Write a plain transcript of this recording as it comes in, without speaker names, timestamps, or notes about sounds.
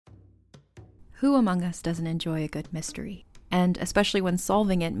Who among us doesn't enjoy a good mystery? And especially when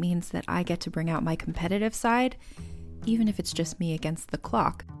solving it means that I get to bring out my competitive side, even if it's just me against the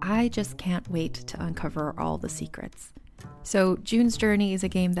clock. I just can't wait to uncover all the secrets. So June's Journey is a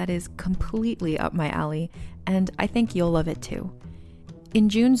game that is completely up my alley, and I think you'll love it too. In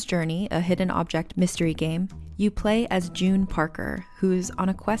June's Journey, a hidden object mystery game, you play as June Parker, who's on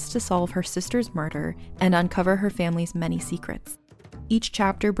a quest to solve her sister's murder and uncover her family's many secrets. Each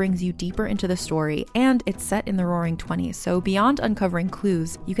chapter brings you deeper into the story, and it's set in the Roaring '20s, so beyond uncovering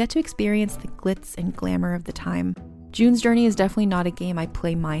clues, you get to experience the glitz and glamour of the time. June's Journey is definitely not a game I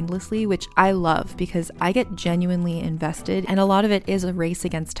play mindlessly, which I love because I get genuinely invested, and a lot of it is a race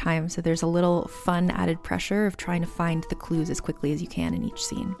against time, so there's a little fun added pressure of trying to find the clues as quickly as you can in each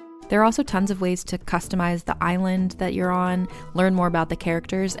scene. There are also tons of ways to customize the island that you're on, learn more about the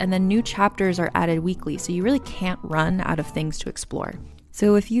characters, and then new chapters are added weekly, so you really can't run out of things to explore.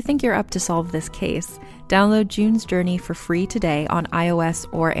 So if you think you're up to solve this case, download June's Journey for free today on iOS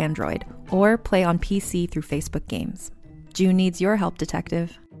or Android, or play on PC through Facebook Games. June needs your help,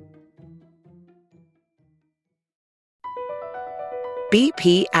 detective.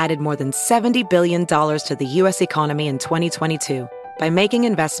 BP added more than $70 billion to the U.S. economy in 2022 by making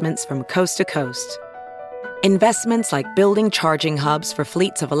investments from coast to coast. Investments like building charging hubs for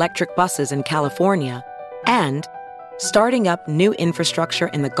fleets of electric buses in California and starting up new infrastructure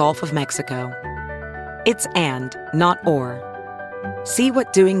in the Gulf of Mexico. It's and, not or. See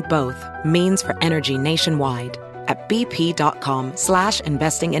what doing both means for energy nationwide at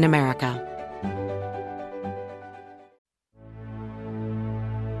bp.com/investing in America.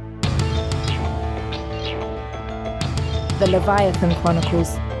 The Leviathan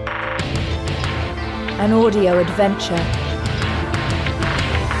Chronicles, an audio adventure.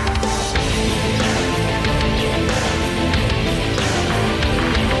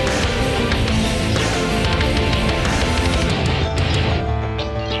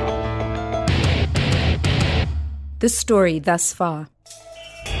 The story thus far.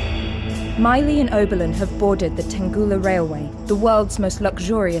 Miley and Oberlin have boarded the Tenggula Railway, the world's most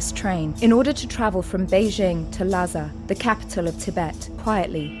luxurious train, in order to travel from Beijing to Lhasa, the capital of Tibet,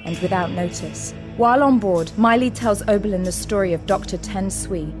 quietly and without notice. While on board, Miley tells Oberlin the story of Dr. Ten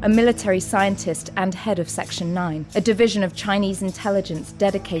Sui, a military scientist and head of Section 9, a division of Chinese intelligence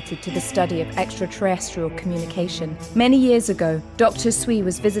dedicated to the study of extraterrestrial communication. Many years ago, Dr. Sui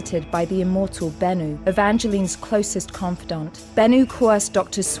was visited by the immortal Bennu, Evangeline's closest confidant. Bennu coerced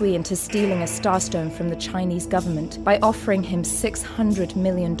Dr. Sui into stealing a starstone from the Chinese government by offering him $600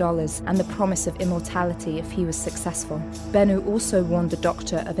 million and the promise of immortality if he was successful. Bennu also warned the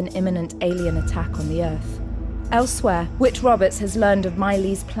doctor of an imminent alien attack on the Earth. Elsewhere, Whit Roberts has learned of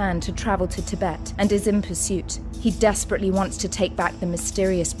Miley's plan to travel to Tibet and is in pursuit. He desperately wants to take back the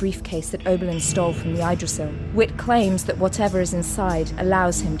mysterious briefcase that Oberlin stole from the Yggdrasil. Whit claims that whatever is inside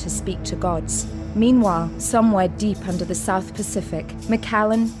allows him to speak to gods. Meanwhile, somewhere deep under the South Pacific,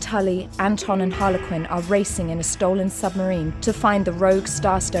 McCallan, Tully, Anton and Harlequin are racing in a stolen submarine to find the rogue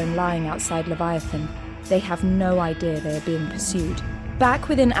starstone lying outside Leviathan. They have no idea they are being pursued. Back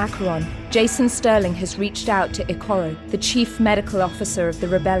within Acheron, Jason Sterling has reached out to Ikoro, the chief medical officer of the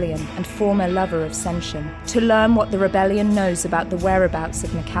rebellion and former lover of Senshin, to learn what the rebellion knows about the whereabouts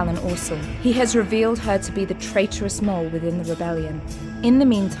of McCallan Orsel. He has revealed her to be the traitorous mole within the rebellion. In the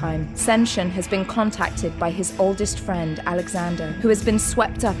meantime, Senshin has been contacted by his oldest friend, Alexander, who has been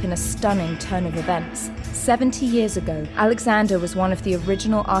swept up in a stunning turn of events. 70 years ago, Alexander was one of the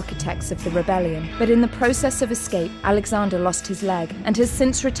original architects of the rebellion, but in the process of escape, Alexander lost his leg and has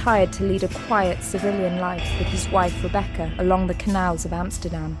since retired to lead a quiet civilian life with his wife Rebecca along the canals of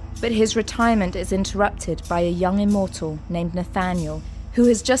Amsterdam. But his retirement is interrupted by a young immortal named Nathaniel, who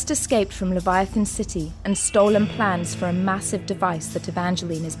has just escaped from Leviathan City and stolen plans for a massive device that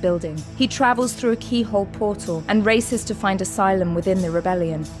Evangeline is building. He travels through a keyhole portal and races to find asylum within the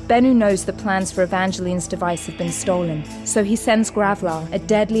rebellion. Bennu knows the plans for Evangeline's device have been stolen, so he sends Gravlar, a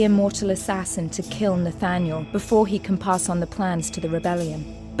deadly immortal assassin, to kill Nathaniel before he can pass on the plans to the rebellion.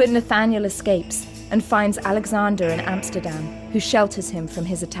 But Nathaniel escapes and finds Alexander in Amsterdam, who shelters him from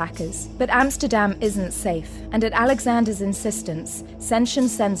his attackers. But Amsterdam isn't safe, and at Alexander's insistence, Senshin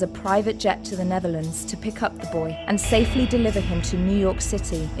sends a private jet to the Netherlands to pick up the boy and safely deliver him to New York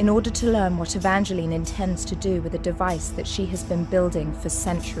City in order to learn what Evangeline intends to do with a device that she has been building for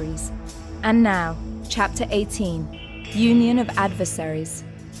centuries. And now, Chapter 18, Union of Adversaries.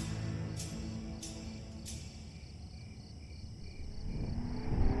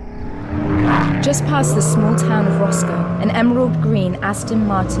 Just past the small town of Roscoe, an emerald green Aston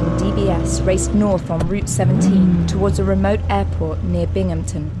Martin DBS raced north on Route 17 towards a remote airport near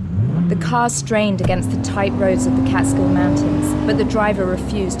Binghamton. The car strained against the tight roads of the Catskill Mountains, but the driver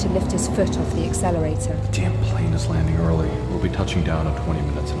refused to lift his foot off the accelerator. The damn plane is landing early. We'll be touching down in 20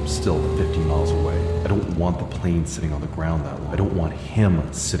 minutes and I'm still 50 miles away. I don't want the plane sitting on the ground that long. I don't want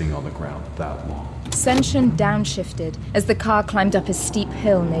him sitting on the ground that long. Senshin downshifted as the car climbed up a steep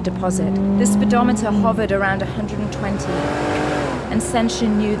hill near Deposit. The speedometer hovered around 120, and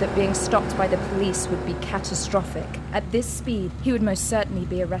Senshin knew that being stopped by the police would be catastrophic. At this speed, he would most certainly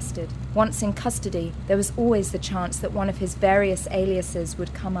be arrested. Once in custody, there was always the chance that one of his various aliases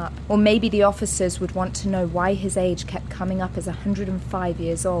would come up, or maybe the officers would want to know why his age kept coming up as 105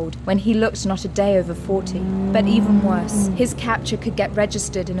 years old, when he looked not a day over 40. But even worse, his capture could get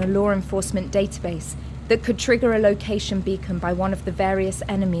registered in a law enforcement database that could trigger a location beacon by one of the various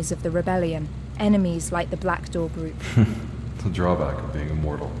enemies of the rebellion. Enemies like the Black Door Group. The drawback of being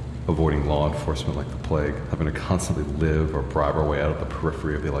immortal. Avoiding law enforcement like the plague, having to constantly live or bribe our way out of the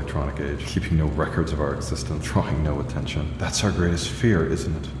periphery of the electronic age, keeping no records of our existence, drawing no attention. That's our greatest fear,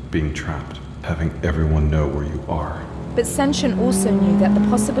 isn't it? Being trapped. Having everyone know where you are. But Senshin also knew that the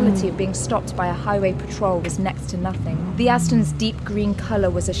possibility of being stopped by a highway patrol was next to nothing. The Aston's deep green colour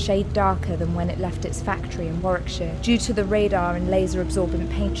was a shade darker than when it left its factory in Warwickshire, due to the radar and laser-absorbent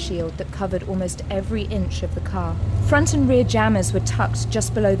paint shield that covered almost every inch of the car. Front and rear jammers were tucked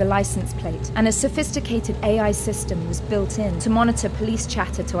just below the license plate, and a sophisticated AI system was built in to monitor police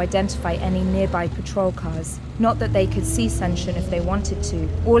chatter to identify any nearby patrol cars. Not that they could see Senshin if they wanted to.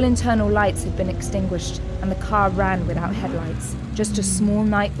 All internal lights had been extinguished, and the car ran without headlights. Just a small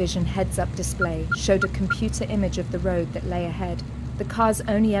night vision heads-up display showed a computer image of the road that lay ahead. The car's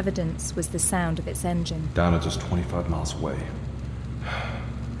only evidence was the sound of its engine. Down at just 25 miles away.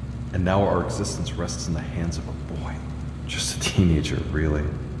 And now our existence rests in the hands of a boy. Just a teenager, really.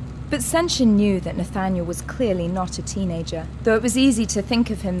 But Senshin knew that Nathaniel was clearly not a teenager, though it was easy to think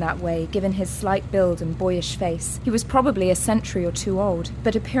of him that way given his slight build and boyish face. He was probably a century or two old,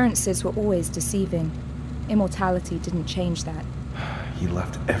 but appearances were always deceiving. Immortality didn't change that. He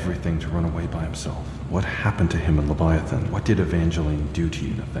left everything to run away by himself. What happened to him in Leviathan? What did Evangeline do to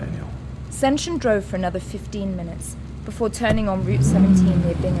you, Nathaniel? Senshin drove for another 15 minutes, before turning on Route 17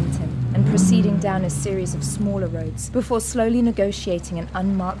 near Binghamton and proceeding down a series of smaller roads, before slowly negotiating an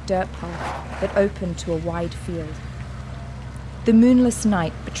unmarked dirt path that opened to a wide field. The moonless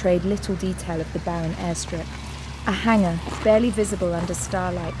night betrayed little detail of the barren airstrip. A hangar, barely visible under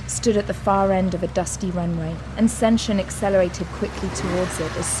starlight, stood at the far end of a dusty runway, and Senshin accelerated quickly towards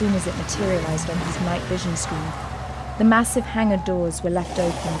it as soon as it materialized on his night vision screen. The massive hangar doors were left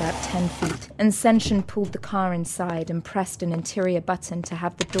open about 10 feet, and Senshin pulled the car inside and pressed an interior button to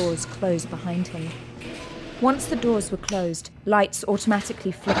have the doors close behind him. Once the doors were closed, lights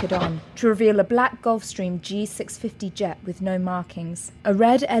automatically flickered on to reveal a black Gulfstream G650 jet with no markings. A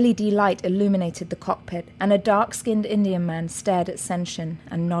red LED light illuminated the cockpit, and a dark-skinned Indian man stared at Senshin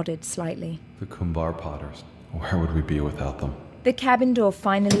and nodded slightly. The Kumbar Potters. Where would we be without them? The cabin door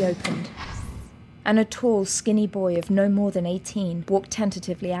finally opened, and a tall, skinny boy of no more than 18 walked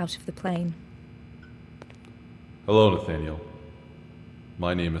tentatively out of the plane. Hello, Nathaniel.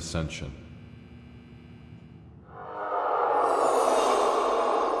 My name is Senshin.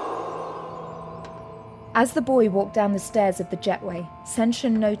 As the boy walked down the stairs of the jetway,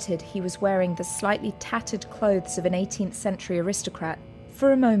 Senshin noted he was wearing the slightly tattered clothes of an 18th century aristocrat.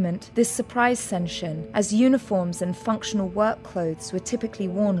 For a moment, this surprised Senshin, as uniforms and functional work clothes were typically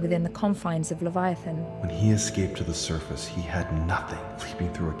worn within the confines of Leviathan. When he escaped to the surface, he had nothing,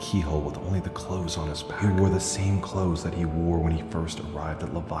 leaping through a keyhole with only the clothes on his back. He wore the same clothes that he wore when he first arrived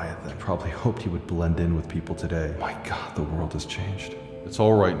at Leviathan. He probably hoped he would blend in with people today. My God, the world has changed. It's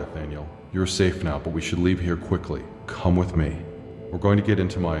all right, Nathaniel. You're safe now, but we should leave here quickly. Come with me. We're going to get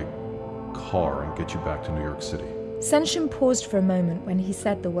into my car and get you back to New York City. Senshin paused for a moment when he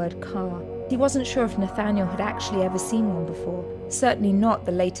said the word car. He wasn't sure if Nathaniel had actually ever seen one before, certainly not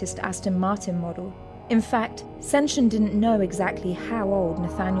the latest Aston Martin model. In fact, Senshin didn't know exactly how old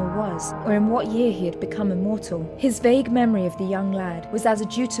Nathaniel was, or in what year he had become immortal. His vague memory of the young lad was as a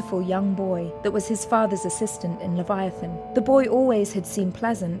dutiful young boy that was his father's assistant in Leviathan. The boy always had seemed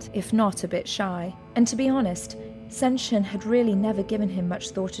pleasant, if not a bit shy, and to be honest, Senshin had really never given him much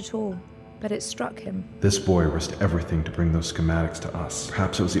thought at all. But it struck him. This boy risked everything to bring those schematics to us.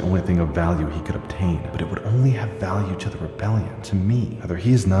 Perhaps it was the only thing of value he could obtain, but it would only have value to the rebellion, to me. Either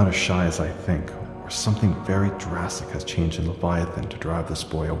he is not as shy as I think, or something very drastic has changed in Leviathan to drive this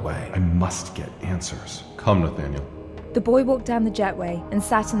boy away. I must get answers. Come, Nathaniel. The boy walked down the jetway and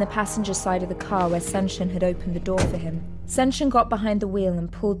sat in the passenger side of the car where Senshin had opened the door for him. Senshin got behind the wheel and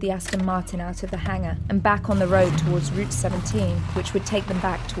pulled the Aston Martin out of the hangar and back on the road towards Route 17, which would take them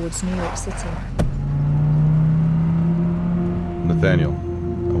back towards New York City. Nathaniel,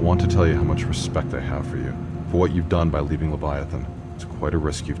 I want to tell you how much respect I have for you, for what you've done by leaving Leviathan. It's quite a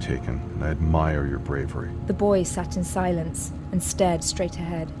risk you've taken, and I admire your bravery. The boy sat in silence and stared straight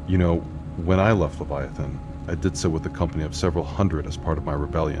ahead. You know, when I left Leviathan, I did so with the company of several hundred as part of my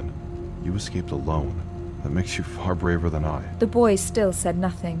rebellion. You escaped alone. That makes you far braver than I. The boy still said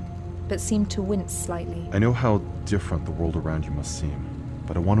nothing, but seemed to wince slightly. I know how different the world around you must seem,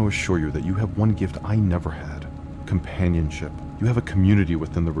 but I want to assure you that you have one gift I never had: companionship. You have a community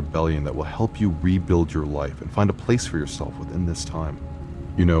within the rebellion that will help you rebuild your life and find a place for yourself within this time.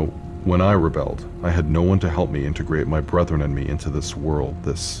 You know, when I rebelled, I had no one to help me integrate my brethren and me into this world,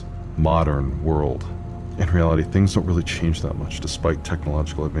 this modern world. In reality, things don't really change that much despite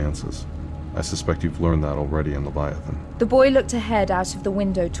technological advances. I suspect you've learned that already in Leviathan. The boy looked ahead out of the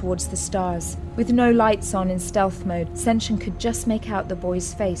window towards the stars. With no lights on in stealth mode, Senshin could just make out the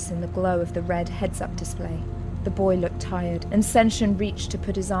boy's face in the glow of the red heads-up display. The boy looked tired, and Senshin reached to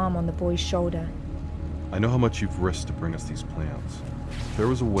put his arm on the boy's shoulder. I know how much you've risked to bring us these plans. If there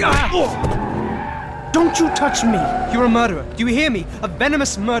was a way... Don't you touch me! You're a murderer. Do you hear me? A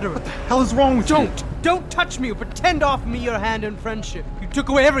venomous murderer. What the hell is wrong with you? Don't touch me or pretend to offer me your hand in friendship. You took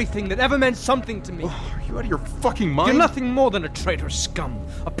away everything that ever meant something to me. Are you out of your fucking mind? You're nothing more than a traitorous scum.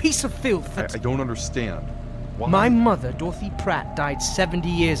 A piece of filth. I don't understand. Why? My mother, Dorothy Pratt, died 70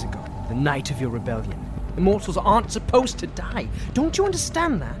 years ago, the night of your rebellion. Immortals aren't supposed to die. Don't you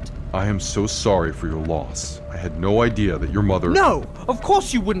understand that? I am so sorry for your loss. I had no idea that your mother... No! Of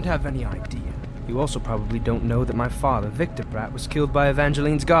course you wouldn't have any idea. You also probably don't know that my father, Victor Pratt, was killed by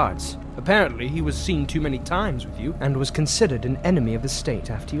Evangeline's guards. Apparently, he was seen too many times with you, and was considered an enemy of the state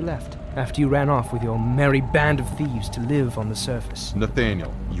after you left. After you ran off with your merry band of thieves to live on the surface.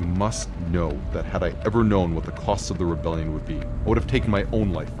 Nathaniel, you must know that had I ever known what the cost of the rebellion would be, I would have taken my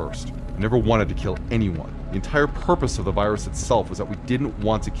own life first. I never wanted to kill anyone. The entire purpose of the virus itself was that we didn't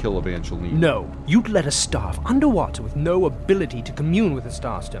want to kill Evangeline. No, you'd let us starve underwater with no ability to commune with the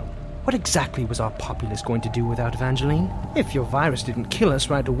Starstone. What exactly was our populace going to do without Evangeline? If your virus didn't kill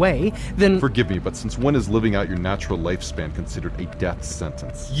us right away, then... Forgive me, but since when is living out your natural lifespan considered a death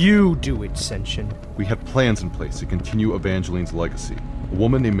sentence? You do it, Senshin. We had plans in place to continue Evangeline's legacy. A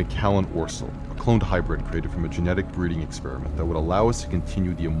woman named McCallan Orsel, a cloned hybrid created from a genetic breeding experiment that would allow us to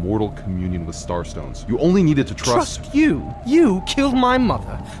continue the immortal communion with Starstones. You only needed to Trust you? You killed my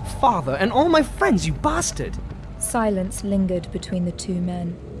mother, father, and all my friends, you bastard! Silence lingered between the two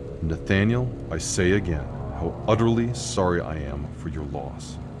men. Nathaniel, I say again, how utterly sorry I am for your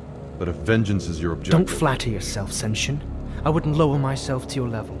loss. But if vengeance is your objective... Don't flatter yourself, Senshin. I wouldn't lower myself to your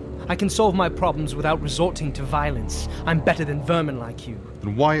level. I can solve my problems without resorting to violence. I'm better than vermin like you.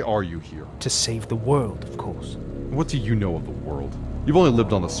 Then why are you here? To save the world, of course. What do you know of the world? You've only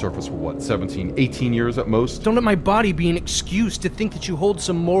lived on the surface for what, 17, 18 years at most? Don't let my body be an excuse to think that you hold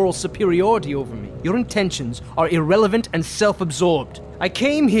some moral superiority over me. Your intentions are irrelevant and self-absorbed. I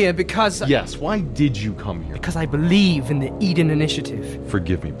came here because... Yes, why did you come here? Because I believe in the Eden Initiative.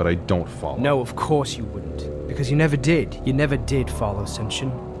 Forgive me, but I don't follow. No, of course you wouldn't. Because you never did. You never did follow,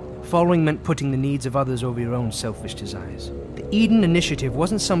 Senshin. Following meant putting the needs of others over your own selfish desires. The Eden Initiative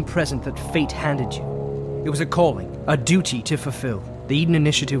wasn't some present that fate handed you. It was a calling, a duty to fulfill. The Eden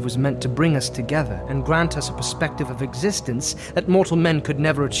Initiative was meant to bring us together and grant us a perspective of existence that mortal men could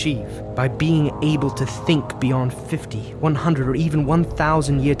never achieve. By being able to think beyond 50, 100, or even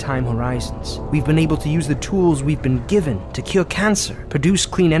 1,000-year time horizons, we've been able to use the tools we've been given to cure cancer, produce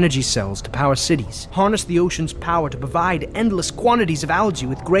clean energy cells to power cities, harness the ocean's power to provide endless quantities of algae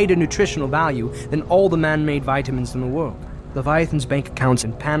with greater nutritional value than all the man-made vitamins in the world. Leviathan's bank accounts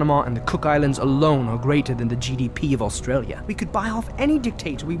in Panama and the Cook Islands alone are greater than the GDP of Australia. We could buy off any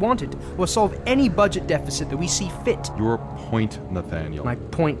dictator we wanted, or solve any budget deficit that we see fit. Your point, Nathaniel. My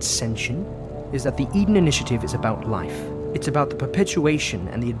point, Senshin, is that the Eden Initiative is about life. It's about the perpetuation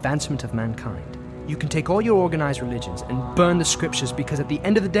and the advancement of mankind. You can take all your organized religions and burn the scriptures because at the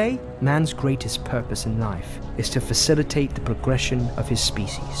end of the day, man's greatest purpose in life is to facilitate the progression of his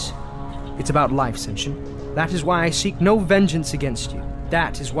species. It's about life, Senshin. That is why I seek no vengeance against you.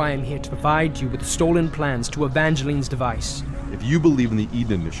 That is why I'm here to provide you with stolen plans to Evangeline's device. If you believe in the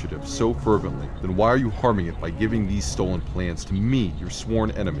Eden Initiative so fervently, then why are you harming it by giving these stolen plans to me, your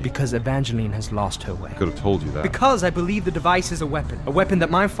sworn enemy? Because Evangeline has lost her way. I could have told you that. Because I believe the device is a weapon that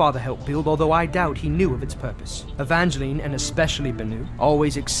my father helped build, although I doubt he knew of its purpose. Evangeline, and especially Banu,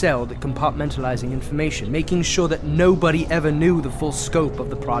 always excelled at compartmentalizing information, making sure that nobody ever knew the full scope of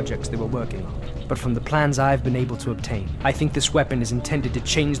the projects they were working on. but from the plans I've been able to obtain, I think this weapon is intended to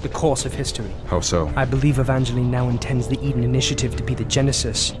change the course of history. How so? I believe Evangeline now intends the Eden Initiative to be the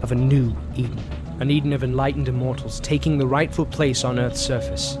genesis of a new Eden. An Eden of enlightened immortals taking the rightful place on Earth's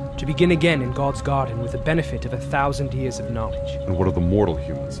surface, to begin again in God's garden with the benefit of 1,000 years of knowledge. And what of the mortal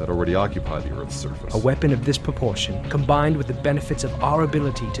humans that already occupy the Earth's surface? A weapon of this proportion, combined with the benefits of our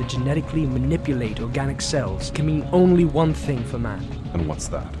ability to genetically manipulate organic cells, can mean only one thing for man. And what's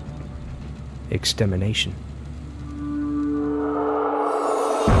that? Extermination.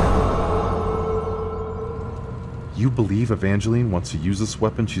 You believe Evangeline wants to use this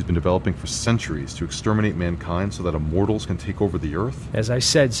weapon she's been developing for centuries to exterminate mankind so that immortals can take over the Earth? As I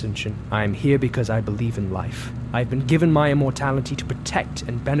said, Sinshin, I am here because I believe in life. I have been given my immortality to protect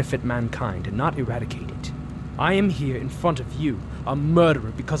and benefit mankind and not eradicate it. I am here in front of you, a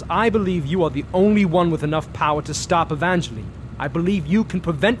murderer, because I believe you are the only one with enough power to stop Evangeline. I believe you can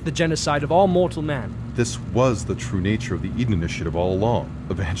prevent the genocide of all mortal man. This was the true nature of the Eden Initiative all along.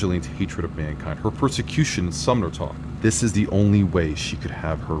 Evangeline's hatred of mankind, her persecution in Sumner Talk. This is the only way she could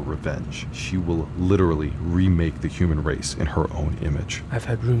have her revenge. She will literally remake the human race in her own image. I've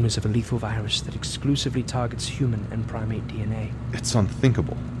heard rumors of a lethal virus that exclusively targets human and primate DNA. It's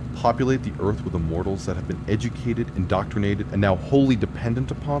unthinkable. Populate the Earth with immortals that have been educated, indoctrinated, and now wholly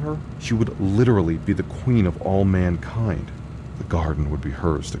dependent upon her? She would literally be the queen of all mankind. The garden would be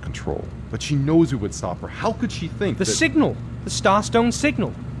hers to control. But she knows we would stop her. How could she think The signal! The Starstone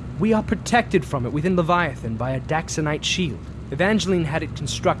signal! We are protected from it within Leviathan by a Daxonite shield. Evangeline had it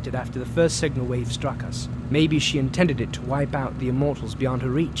constructed after the first signal wave struck us. Maybe she intended it to wipe out the immortals beyond her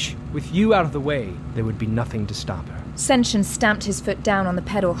reach. With you out of the way, there would be nothing to stop her. Senshin stamped his foot down on the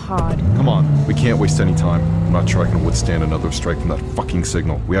pedal hard. Come on, we can't waste any time. I'm not sure I can withstand another strike from that fucking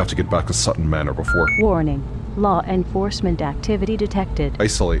signal. We have to get back to Sutton Manor before... Warning. Law enforcement activity detected.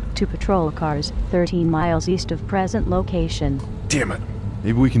 Isolate. 2 patrol cars, 13 miles east of present location. Damn it.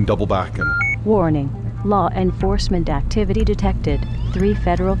 Maybe we can double back and... Warning. Law enforcement activity detected. 3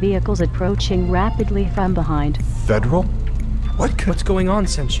 federal vehicles approaching rapidly from behind. Federal? What's going on,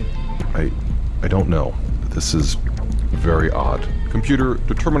 Senshin? I don't know. This is very odd. Computer,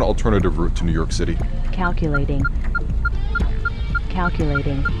 determine alternative route to New York City. Calculating.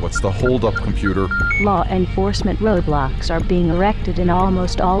 What's the holdup, computer? Law enforcement roadblocks are being erected in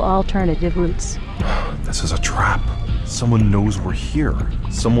almost all alternative routes. This is a trap. Someone knows we're here.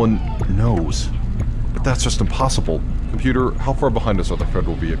 Someone knows. But that's just impossible. Computer, how far behind us are the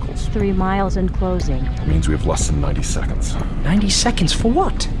federal vehicles? 3 miles and closing. That means we have less than 90 seconds. 90 seconds for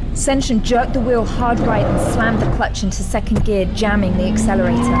what? Senshin jerked the wheel hard right and slammed the clutch into second gear, jamming the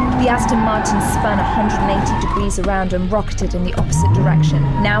accelerator. The Aston Martin spun 180 degrees around and rocketed in the opposite direction,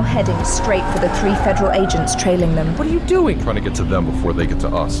 now heading straight for the 3 federal agents trailing them. What are you doing? Trying to get to them before they get to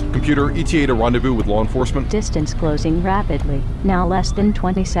us. Computer, ETA to rendezvous with law enforcement. Distance closing rapidly. Now less than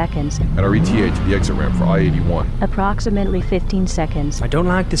 20 seconds. And our ETA to the exit ramp for I-81. Approximately 15 seconds. I don't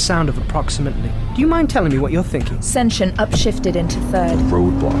like the sound of approximately. Do you mind telling me what you're thinking? Senshin upshifted into third.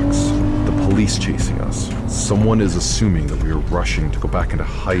 Roadblocks. The police chasing us. Someone is assuming that we are rushing to go back into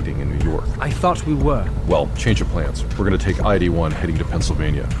hiding in New York. I thought we were. Well, change of plans. We're going to take I-81 heading to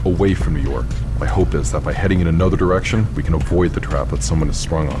Pennsylvania, away from New York. My hope is that by heading in another direction, we can avoid the trap that someone has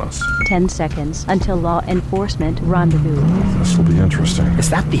sprung on us. 10 seconds until law enforcement rendezvous. This will be interesting. Is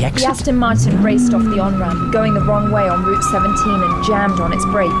that the The exit? Aston Martin raced off the on-ramp, going the wrong way on Route 17 and jammed on its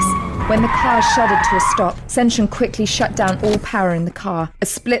brakes. When the car shuddered to a stop, Senshin quickly shut down all power in the car. A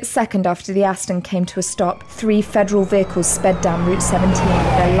split second after the Aston came to a stop, 3 federal vehicles sped down Route 17,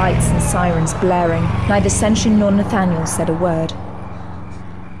 their lights and sirens blaring. Neither Senshin nor Nathaniel said a word.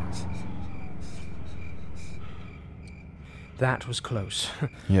 That was close.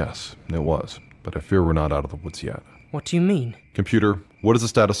 Yes, it was. But I fear we're not out of the woods yet. What do you mean? Computer, what is the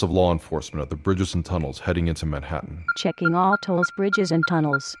status of law enforcement at the bridges and tunnels heading into Manhattan? Checking all tolls, bridges, and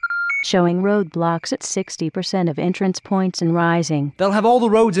tunnels. Showing roadblocks at 60% of entrance points and rising. They'll have all the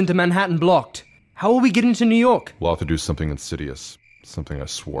roads into Manhattan blocked. How will we get into New York? We'll have to do something insidious. Something I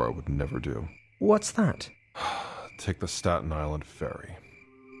swore I would never do. What's that? Take the Staten Island ferry.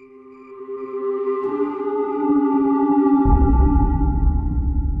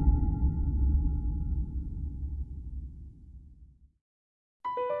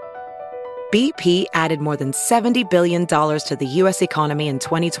 BP added more than $70 billion to the U.S. economy in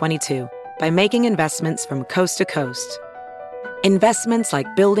 2022 by making investments from coast to coast. Investments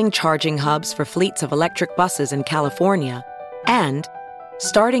like building charging hubs for fleets of electric buses in California and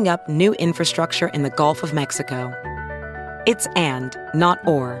starting up new infrastructure in the Gulf of Mexico. It's and, not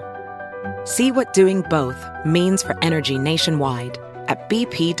or. See what doing both means for energy nationwide at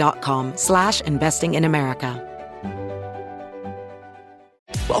bp.com/investing in America.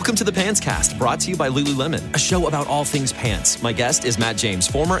 Welcome to the Pants Cast, brought to you by Lululemon, a show about all things pants. My guest is Matt James,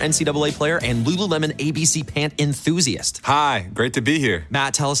 former NCAA player and Lululemon ABC pant enthusiast. Hi, great to be here.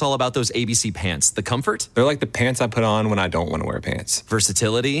 Matt, tell us all about those ABC pants. The comfort? They're like the pants I put on when I don't want to wear pants.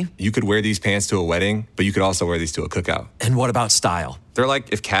 Versatility? You could wear these pants to a wedding, but you could also wear these to a cookout. And what about style? They're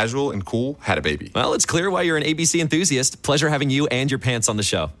like if casual and cool had a baby. Well, it's clear why you're an ABC enthusiast. Pleasure having you and your pants on the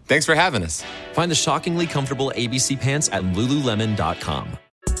show. Thanks for having us. Find the shockingly comfortable ABC pants at Lululemon.com.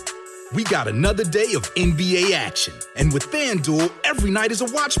 We got another day of NBA action. And with FanDuel, every night is a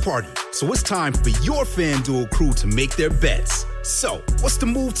watch party. So it's time for your FanDuel crew to make their bets. So, what's the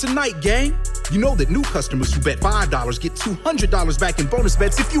move tonight, gang? You know that new customers who bet $5 get $200 back in bonus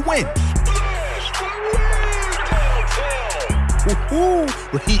bets if you win. Woohoo!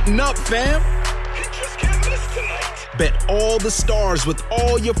 We're heating up, fam. Bet all the stars with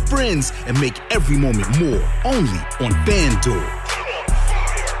all your friends and make every moment more. Only on FanDuel.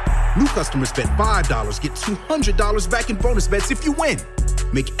 New customers bet $5 get $200 back in bonus bets if you win.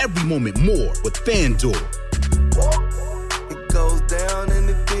 Make every moment more with FanDuel. It goes down in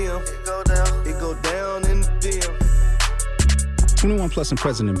the DM. It go down in the DM. 21 plus and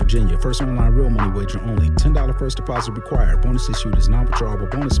present in Virginia. First online real money wager only. $10 first deposit required. Bonus issued is non-withdrawable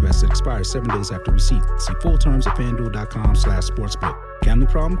bonus vest that expires 7 days after receipt. See full terms at FanDuel.com/sportsbook. Gambling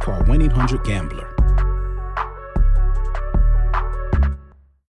problem? Call 1-800-GAMBLER.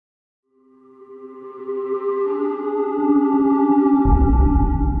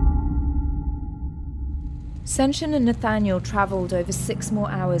 Senshin and Nathaniel travelled over 6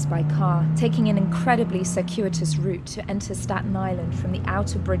 more hours by car, taking an incredibly circuitous route to enter Staten Island from the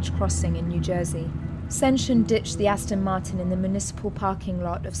outer bridge crossing in New Jersey. Senshin ditched the Aston Martin in the municipal parking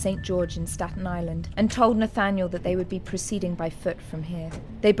lot of St. George in Staten Island and told Nathaniel that they would be proceeding by foot from here.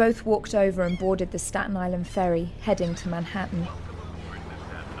 They both walked over and boarded the Staten Island ferry, heading to Manhattan.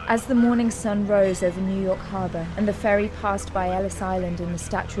 As the morning sun rose over New York Harbor and the ferry passed by Ellis Island and the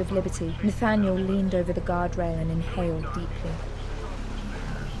Statue of Liberty, Nathaniel leaned over the guardrail and inhaled deeply.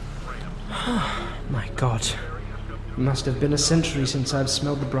 My God. It must have been a century since I've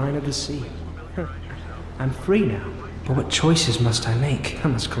smelled the brine of the sea. I'm free now. But what choices must I make? I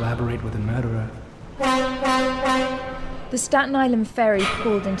must collaborate with a murderer. The Staten Island ferry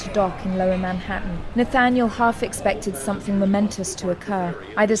pulled into dock in lower Manhattan. Nathaniel half expected something momentous to occur,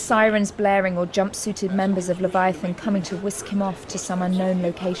 either sirens blaring or jumpsuited members of Leviathan coming to whisk him off to some unknown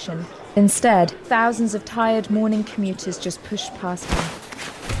location. Instead, thousands of tired morning commuters just pushed past him.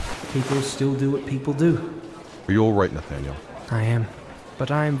 People still do what people do. Are you all right, Nathaniel? I am.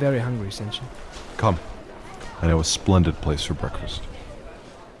 But I am very hungry, Senshin. Come. I know a splendid place for breakfast.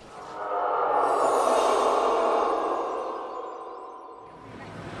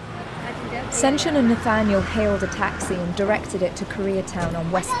 Senshin and Nathaniel hailed a taxi and directed it to Koreatown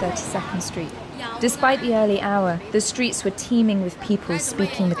on West 32nd Street. Despite the early hour, the streets were teeming with people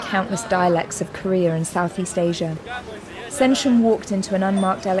speaking the countless dialects of Korea and Southeast Asia. Senshin walked into an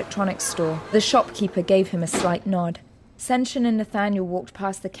unmarked electronics store. The shopkeeper gave him a slight nod. Senshin and Nathaniel walked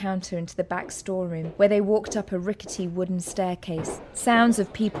past the counter into the back storeroom, where they walked up a rickety wooden staircase. Sounds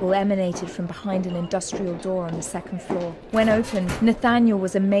of people emanated from behind an industrial door on the second floor. When opened, Nathaniel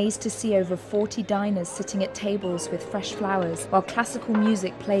was amazed to see over 40 diners sitting at tables with fresh flowers, while classical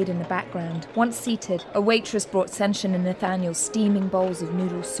music played in the background. Once seated, a waitress brought Senshin and Nathaniel steaming bowls of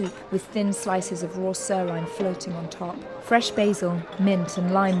noodle soup, with thin slices of raw sirloin floating on top. Fresh basil, mint,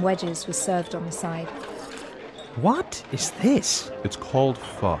 and lime wedges were served on the side. What is this? It's called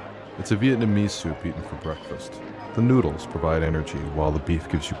pho. It's a Vietnamese soup eaten for breakfast. The noodles provide energy while the beef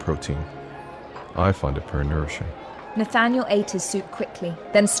gives you protein. I find it very nourishing. Nathaniel ate his soup quickly,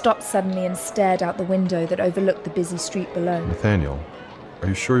 then stopped suddenly and stared out the window that overlooked the busy street below. Nathaniel, are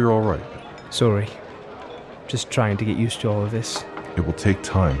you sure you're all right? Sorry. Just trying to get used to all of this. It will take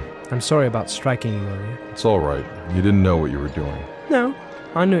time. I'm sorry about striking you earlier. It's all right. You didn't know what you were doing. No,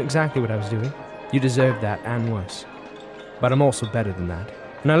 I knew exactly what I was doing. You deserved that and worse. But I'm also better than that.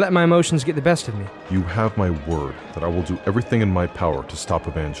 And I let my emotions get the best of me. You have my word that I will do everything in my power to stop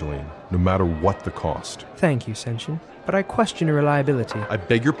Evangeline, no matter what the cost. Thank you, Senshin. But I question your reliability. I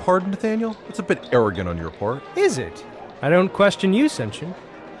beg your pardon, Nathaniel? That's a bit arrogant on your part. Is it? I don't question you, Senshin.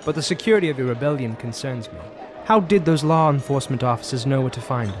 But the security of your rebellion concerns me. How did those law enforcement officers know where to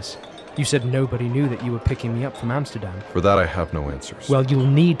find us? You said nobody knew that you were picking me up from Amsterdam. For that, I have no answers. Well, you'll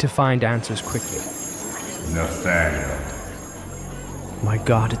need to find answers quickly. Nathaniel. My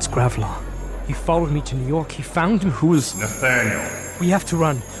God, it's Gravelaw. He followed me to New York. He found me. Who is Nathaniel? We have to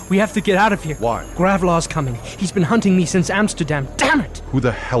run. We have to get out of here. Why? Gravlar's coming. He's been hunting me since Amsterdam. Damn it! Who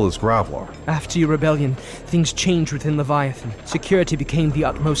the hell is Gravlar? After your rebellion, things changed within Leviathan. Security became the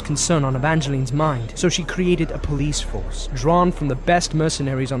utmost concern on Evangeline's mind, so she created a police force, drawn from the best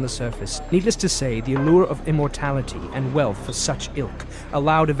mercenaries on the surface. Needless to say, the allure of immortality and wealth for such ilk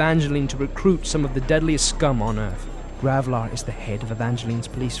allowed Evangeline to recruit some of the deadliest scum on Earth. Gravlar is the head of Evangeline's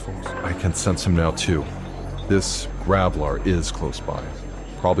police force. I can sense him now, too. This Gravlar is close by.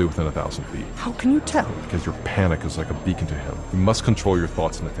 Probably within 1,000 feet. How can you tell? Because your panic is like a beacon to him. You must control your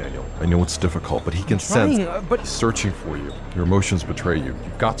thoughts, Nathaniel. I know it's difficult, but he can sense... but... He's searching for you. Your emotions betray you.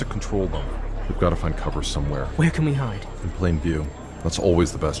 You've got to control them. We've got to find cover somewhere. Where can we hide? In plain view. That's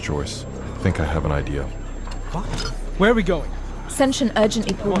always the best choice. I think I have an idea. What? Where are we going? Senshin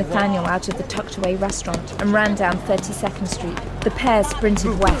urgently pulled Nathaniel out of the tucked-away restaurant and ran down 32nd Street. The pair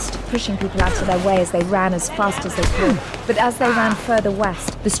sprinted west, pushing people out of their way as they ran as fast as they could. But as they ran further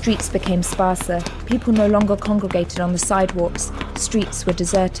west, the streets became sparser. People no longer congregated on the sidewalks. Streets were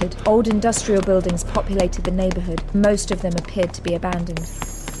deserted. Old industrial buildings populated the neighborhood. Most of them appeared to be abandoned.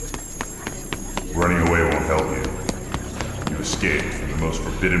 Running away won't help you. You escaped from the most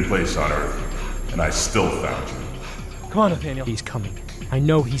forbidden place on Earth, and I still found you. Come on, Nathaniel. He's coming. I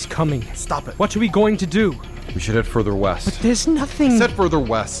know he's coming. Stop it. What are we going to do? We should head further west. But there's nothing... Said further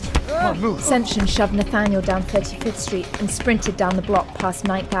west. Come on, move. Senshin shoved Nathaniel down 35th Street and sprinted down the block past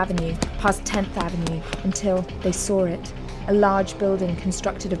 9th Avenue, past 10th Avenue, until they saw it. A large building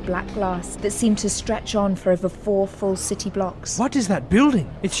constructed of black glass that seemed to stretch on for over 4 full city blocks. What is that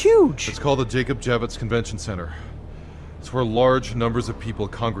building? It's huge. It's called the Jacob Javits Convention Center. It's where large numbers of people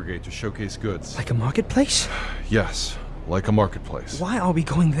congregate to showcase goods. Like a marketplace? Yes, like a marketplace. Why are we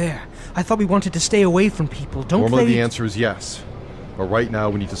going there? I thought we wanted to stay away from people. Normally the answer is yes. But right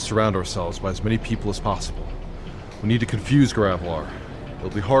now we need to surround ourselves by as many people as possible. We need to confuse Gravlar. It'll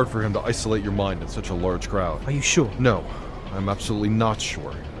be hard for him to isolate your mind in such a large crowd. Are you sure? No, I'm absolutely not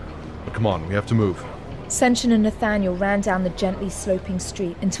sure. But come on, we have to move. Senshin and Nathaniel ran down the gently sloping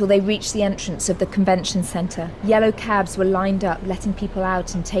street until they reached the entrance of the convention center. Yellow cabs were lined up, letting people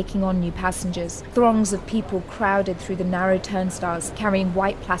out and taking on new passengers. Throngs of people crowded through the narrow turnstiles, carrying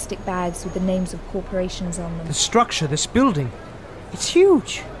white plastic bags with the names of corporations on them. The structure, this building, it's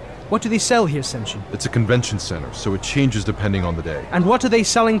huge. What do they sell here, Senshin? It's a convention center, so it changes depending on the day. And what are they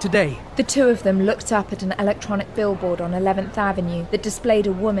selling today? The two of them looked up at an electronic billboard on 11th Avenue that displayed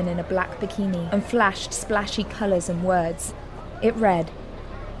a woman in a black bikini and flashed splashy colors and words. It read,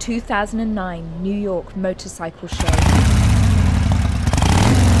 2009 New York Motorcycle Show.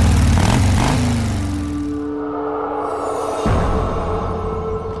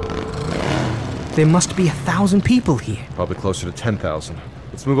 There must be 1,000 people here. Probably closer to 10,000.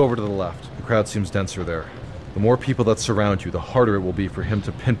 Let's move over to the left. The crowd seems denser there. The more people that surround you, the harder it will be for him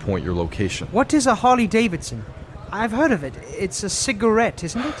to pinpoint your location. What is a Harley Davidson? I've heard of it. It's a cigarette,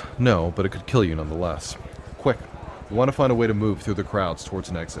 isn't it? No, but it could kill you nonetheless. Quick, we want to find a way to move through the crowds towards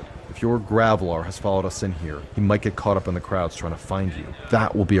an exit. If your Gravlar has followed us in here, he might get caught up in the crowds trying to find you.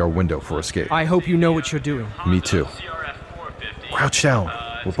 That will be our window for escape. I hope you know what you're doing. Me too. Crouch down.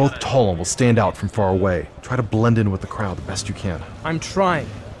 We're both tall and we'll stand out from far away. Try to blend in with the crowd the best you can. I'm trying,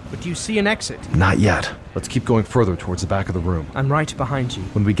 but do you see an exit? Not yet. Let's keep going further towards the back of the room. I'm right behind you.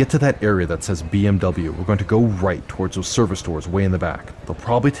 When we get to that area that says BMW, we're going to go right towards those service stores way in the back. They'll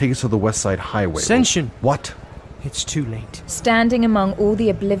probably take us to the West Side Highway. Senshin! What? It's too late. Standing among all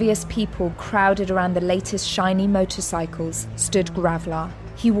the oblivious people crowded around the latest shiny motorcycles stood Gravlar.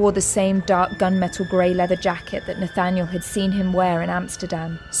 He wore the same dark gunmetal grey leather jacket that Nathaniel had seen him wear in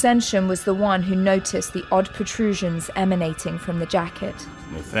Amsterdam. Senshin was the one who noticed the odd protrusions emanating from the jacket.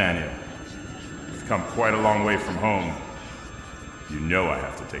 Nathaniel, you've come quite a long way from home. You know I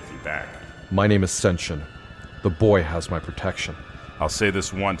have to take you back. My name is Senshin. The boy has my protection. I'll say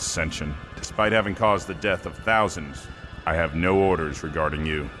this once, Senshin. Despite having caused the death of thousands, I have no orders regarding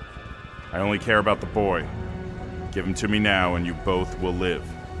you. I only care about the boy. Give him to me now and you both will live.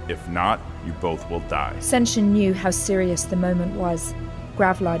 If not, you both will die. Senshin knew how serious the moment was.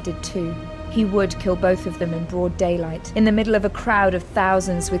 Gravlar did too. He would kill both of them in broad daylight, in the middle of a crowd of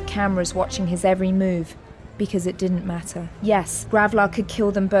thousands with cameras watching his every move. Because it didn't matter. Yes, Gravlar could kill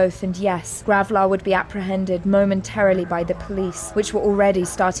them both, and yes, Gravlar would be apprehended momentarily by the police, which were already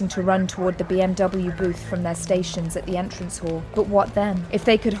starting to run toward the BMW booth from their stations at the entrance hall. But what then? If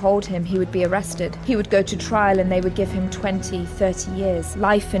they could hold him, he would be arrested. He would go to trial and they would give him 20, 30 years,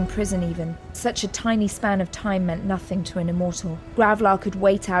 life in prison even. Such a tiny span of time meant nothing to an immortal. Gravlar could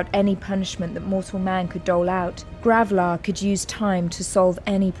wait out any punishment that mortal man could dole out. Gravlar could use time to solve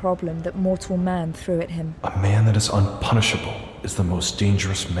any problem that mortal man threw at him. A man that is unpunishable. is the most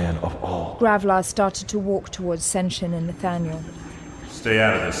dangerous man of all. Gravlar started to walk towards Senshin and Nathaniel. Stay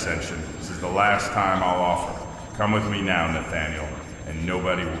out of this, Senshin. This is the last time I'll offer. Come with me now, Nathaniel, and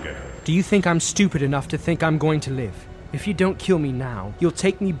nobody will get hurt. Do you think I'm stupid enough to think I'm going to live? If you don't kill me now, you'll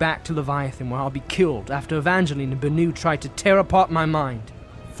take me back to Leviathan where I'll be killed after Evangeline and Benu tried to tear apart my mind.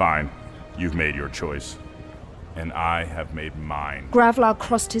 Fine. You've made your choice. And I have made mine. Gravlar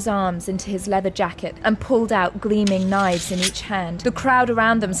crossed his arms into his leather jacket and pulled out gleaming knives in each hand. The crowd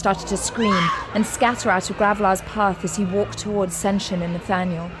around them started to scream and scatter out of Gravlar's path as he walked towards Senshin and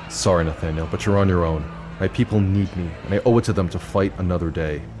Nathaniel. Sorry, Nathaniel, but you're on your own. My people need me, and I owe it to them to fight another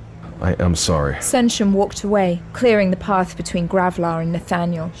day. I am sorry. Senshin walked away, clearing the path between Gravlar and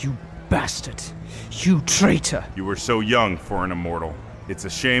Nathaniel. You bastard! You traitor! You were so young for an immortal. It's a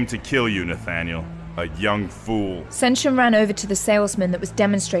shame to kill you, Nathaniel. A young fool. Senshin ran over to the salesman that was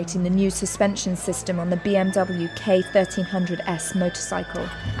demonstrating the new suspension system on the BMW K1300S motorcycle.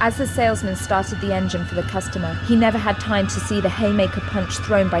 As the salesman started the engine for the customer, he never had time to see the haymaker punch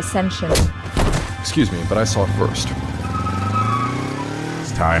thrown by Senshin. Excuse me, but I saw it first.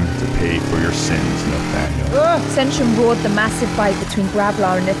 It's time to pay for your sins, Nathaniel. Senshin roared the massive bite between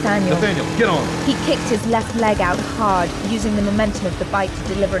Gravlar and Nathaniel. Nathaniel, get on! He kicked his left leg out hard, using the momentum of the bike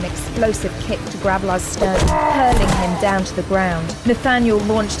to deliver an explosive kick to Gravlar's sternum, hurling him down to the ground. Nathaniel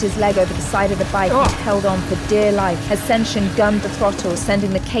launched his leg over the side of the bike and held on for dear life as Senshin gunned the throttle,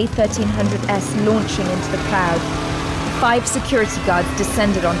 sending the K1300S launching into the crowd. 5 security guards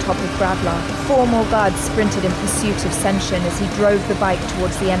descended on top of Gravlar. 4 more guards sprinted in pursuit of Senshin as he drove the bike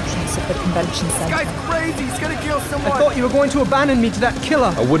towards the entrance of the convention center. This guy's crazy! He's gonna kill someone! I thought you were going to abandon me to that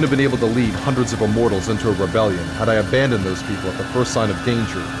killer! I wouldn't have been able to lead hundreds of immortals into a rebellion had I abandoned those people at the first sign of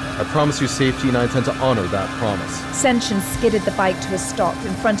danger. I promise you safety, and I intend to honor that promise. Senshin skidded the bike to a stop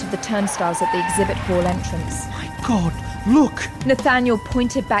in front of the turnstiles at the exhibit hall entrance. My God, look! Nathaniel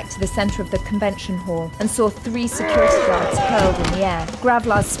pointed back to the center of the convention hall and saw 3 security guards hurled in the air.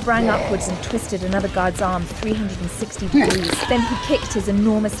 Gravlar sprang upwards and twisted another guard's arm 360 degrees. Then he kicked his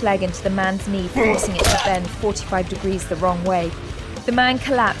enormous leg into the man's knee, forcing it to bend 45 degrees the wrong way. The man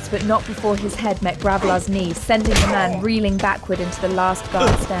collapsed, but not before his head met Gravlar's knee, sending the man reeling backward into the last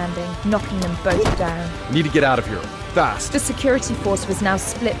guard standing, knocking them both down. Need to get out of here. Fast. The security force was now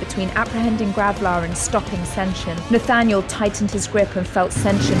split between apprehending Gravlar and stopping Senshin. Nathaniel tightened his grip and felt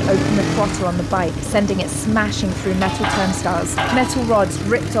Senshin open the throttle on the bike, sending it smashing through metal turnstiles. Metal rods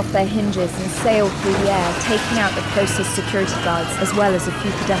ripped off their hinges and sailed through the air, taking out the closest security guards, as well as a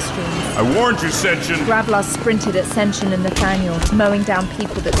few pedestrians. I warned you, Senshin! Gravlar sprinted at Senshin and Nathaniel, mowing down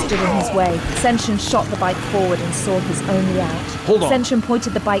people that stood in his way. Senshin shot the bike forward and saw his only out. Hold on. Senshin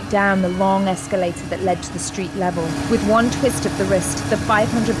pointed the bike down the long escalator that led to the street level. With one twist of the wrist, the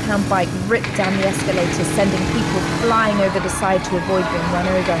 500-pound bike ripped down the escalator, sending people flying over the side to avoid being run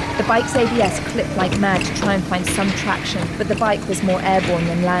over. The bike's ABS clipped like mad to try and find some traction, but the bike was more airborne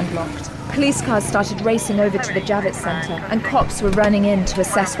than landlocked. Police cars started racing over to the Javits Center, and cops were running in to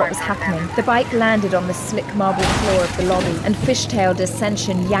assess what was happening. The bike landed on the slick marble floor of the lobby, and fishtailed as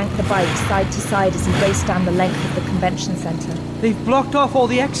Senshin yanked the bike side to side as he raced down the length of the convention center. They've blocked off all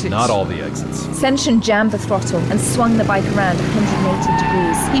the exits. Not all the exits. Senshin jammed the throttle and swung the bike around 180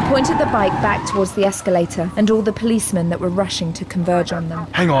 degrees. He pointed the bike back towards the escalator and all the policemen that were rushing to converge on them.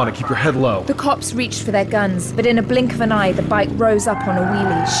 Hang on and keep your head low. The cops reached for their guns, but in a blink of an eye, the bike rose up on a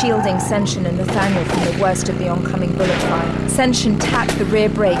wheelie, shielding Senshin and Nathaniel from the worst of the oncoming bullet fire. Senshin tapped the rear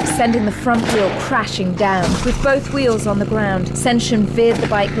brake, sending the front wheel crashing down. With both wheels on the ground, Senshin veered the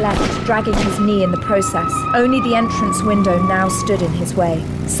bike left, dragging his knee in the process. Only the entrance window now stood in his way.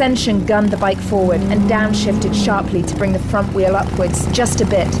 Senshin gunned the bike forward and downshifted sharply to bring the front wheel upwards just a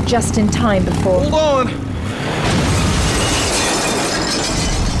bit, just in time before... Hold on!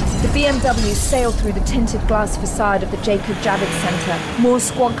 The BMW sailed through the tinted glass facade of the Jacob Javits Center. More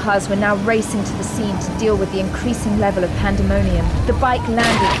squad cars were now racing to the scene to deal with the increasing level of pandemonium. The bike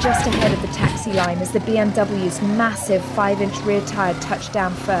landed just ahead of the taxi line as the BMW's massive 5-inch rear tire touched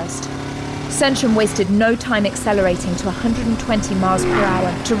down first. Senshin wasted no time accelerating to 120 miles per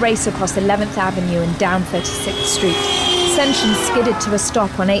hour to race across 11th Avenue and down 36th Street. Senshin skidded to a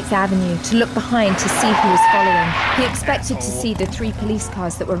stop on 8th Avenue to look behind to see who was following. He expected to see the 3 police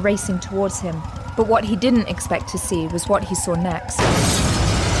cars that were racing towards him, but what he didn't expect to see was what he saw next.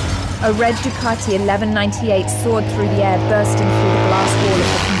 A red Ducati 1198 soared through the air, bursting through the glass wall of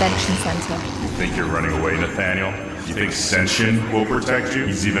the convention center. You think you're running away, Nathaniel? You think Senshin will protect you?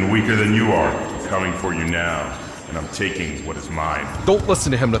 He's even weaker than you are. Coming for you now. and I'm taking what is mine. Don't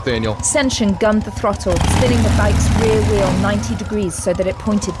listen to him, Nathaniel. Senshin gunned the throttle, spinning the bike's rear wheel 90 degrees so that it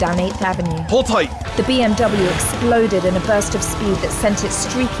pointed down 8th Avenue. Hold tight! The BMW exploded in a burst of speed that sent it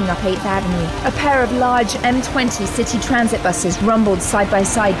streaking up 8th Avenue. A pair of large M20 city transit buses rumbled side by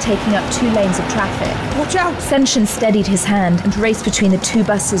side, taking up 2 lanes of traffic. Watch out! Senshin steadied his hand and raced between the 2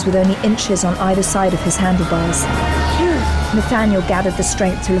 buses with only inches on either side of his handlebars. Nathaniel gathered the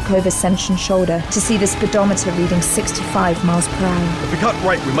strength to look over Senshin's shoulder to see the speedometer reading 65 miles per hour. If we cut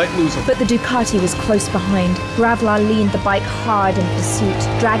right, we might lose him. But the Ducati was close behind. Gravlar leaned the bike hard in pursuit,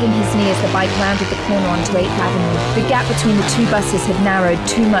 dragging his knee as the bike rounded the corner onto 8th Avenue. The gap between the 2 buses had narrowed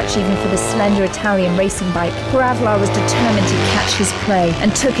too much even for the slender Italian racing bike. Gravlar was determined to catch his prey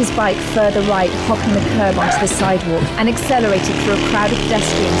and took his bike further right, hopping the curb onto the sidewalk, and accelerated through a crowd of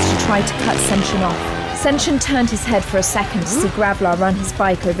pedestrians to try to cut Senshin off. Senshin turned his head for a second to see Gravlar run his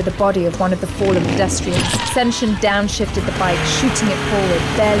bike over the body of one of the fallen pedestrians. Senshin downshifted the bike, shooting it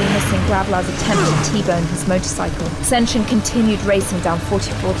forward, barely missing Gravlar's attempt to T-bone his motorcycle. Senshin continued racing down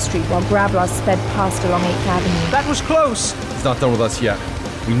 44th Street while Gravlar sped past along 8th Avenue. That was close! He's not done with us yet.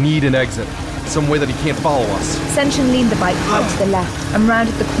 We need an exit. Some way that he can't follow us. Senshin leaned the bike hard to the left and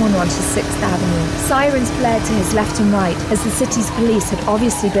rounded the corner onto 6th Avenue. Sirens blared to his left and right as the city's police had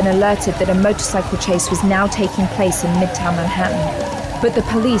obviously been alerted that a motorcycle chase was now taking place in Midtown Manhattan. But the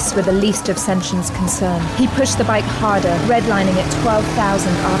police were the least of Senshin's concern. He pushed the bike harder, redlining at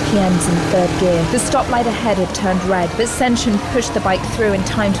 12,000 RPMs in 3rd gear. The stoplight ahead had turned red, but Senshin pushed the bike through in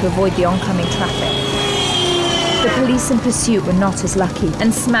time to avoid the oncoming traffic. The police in pursuit were not as lucky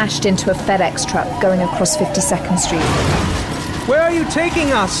and smashed into a FedEx truck going across 52nd Street. Where are you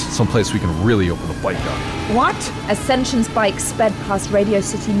taking us? Someplace we can really open the bike up. What? As Senshin's bike sped past Radio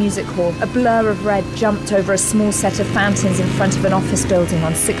City Music Hall, a blur of red jumped over a small set of fountains in front of an office building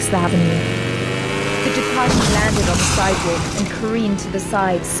on 6th Avenue. The Ducati landed on the sidewalk and careened to the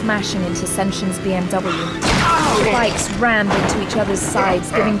side, smashing into Senshin's BMW. The bikes rammed into each other's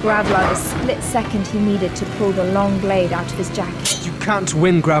sides, giving Gravlar the split second he needed to pull the long blade out of his jacket. You can't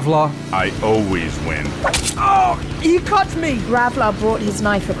win, Gravlar. I always win. Oh, he cut me! Gravlar brought his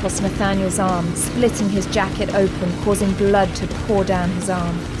knife across Nathaniel's arm, splitting his jacket open, causing blood to pour down his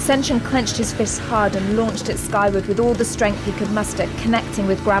arm. Senshin clenched his fist hard and launched it skyward with all the strength he could muster, connecting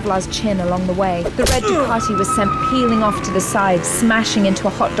with Gravlar's chin along the way. The red Ducati was sent peeling off to the side, smashing into a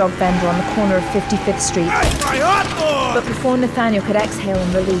hot dog vendor on the corner of 55th Street. But before Nathaniel could exhale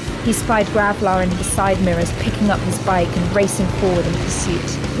in relief, he spied Gravlar in the side mirrors, picking up his bike and racing forward in pursuit.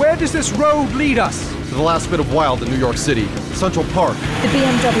 Where does this road lead us? To the last bit of wild in New York City, Central Park. The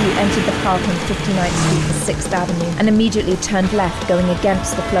BMW entered the park on 59th Street for 6th Avenue and immediately turned left, going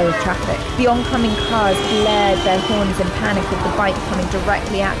against the flow of traffic. The oncoming cars blared their horns in panic with the bike coming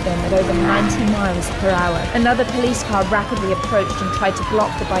directly at them at over 90 miles per hour. Another police car rapidly approached and tried to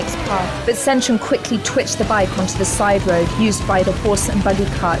block the bike's path, but Senshin quickly twitched the bike onto the side road used by the horse and buggy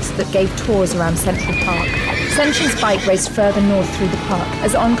carts that gave tours around Central Park. Senshin's bike raced further north through the park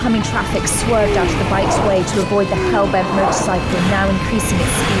as oncoming traffic swerved out of the bike's way to avoid the hell-bent motorcycle, now increasing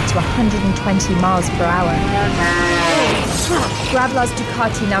its speed to 120 miles per hour. Gravlar's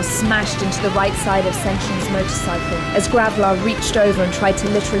Ducati now smashed into the right side of Senshin's motorcycle as Gravlar reached over and tried to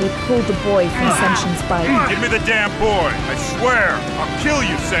literally pull the boy from Senshin's bike. Give me the damn boy! I swear! I'll kill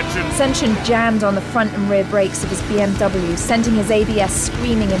you, Senshin! Senshin jammed on the front and rear brakes of his BMW, sending his ABS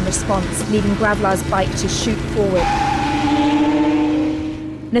screaming in response, leaving Gravlar's bike to shoot forward.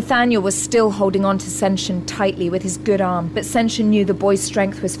 Nathaniel was still holding on to Senshin tightly with his good arm, but Senshin knew the boy's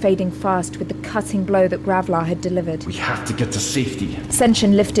strength was fading fast with the cutting blow that Gravlar had delivered. We have to get to safety.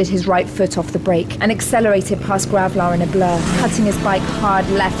 Senshin lifted his right foot off the brake and accelerated past Gravlar in a blur, cutting his bike hard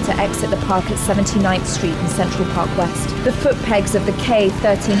left to exit the park at 79th Street in Central Park West. The foot pegs of the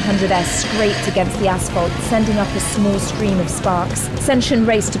K1300S scraped against the asphalt, sending up a small stream of sparks. Senshin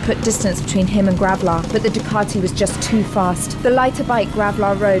raced to put distance between him and Gravlar, but the Ducati was just too fast. The lighter bike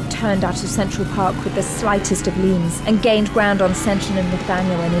Gravlar rode turned out of Central Park with the slightest of leans and gained ground on Senshin and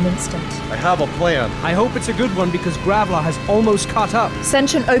Nathaniel in an instant. I have a plan. I hope it's a good one because Gravlar has almost caught up.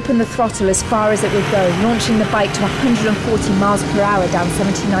 Senshin opened the throttle as far as it would go, launching the bike to 140 miles per hour down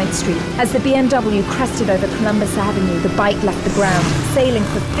 79th Street. As the BMW crested over Columbus Avenue, the bike left the ground, sailing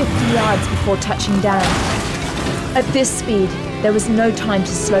for 50 yards before touching down. At this speed, there was no time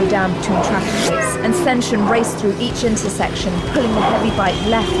to slow down between traffic lights, and Senshin raced through each intersection, pulling the heavy bike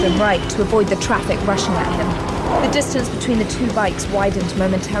left and right to avoid the traffic rushing at him. The distance between the two bikes widened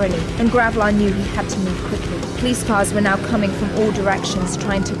momentarily, and Gravlar knew he had to move quickly. Police cars were now coming from all directions,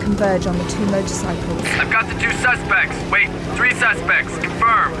 trying to converge on the two motorcycles. I've got the 2 suspects. Wait, 3 suspects.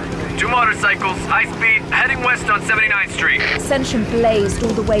 Confirmed. 2 motorcycles, high speed, heading west on 79th Street. Senshin blazed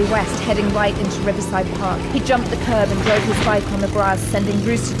all the way west, heading right into Riverside Park. He jumped the curb and drove his bike on the grass, sending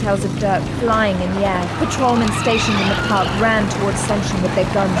rooster tails of dirt flying in the air. Patrolmen stationed in the park ran towards Senshin with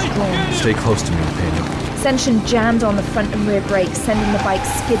their guns drawn. Stay close to me, Nathaniel. Senshin jammed on the front and rear brakes, sending the bike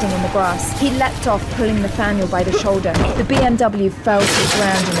skidding in the grass. He leapt off, pulling Nathaniel by the shoulder. The BMW fell to the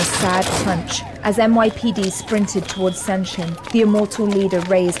ground in a sad crunch. As NYPD sprinted towards Senshin, the immortal leader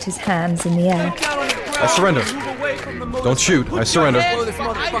raised his hands in the air. I surrender. Don't shoot. I surrender.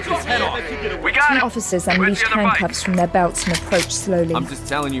 We got Two him. officers unleashed handcuffs from their belts and approached slowly. I'm just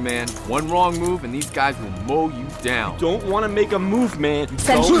telling you, man. One wrong move and these guys will mow you down. Don't want to make a move, man.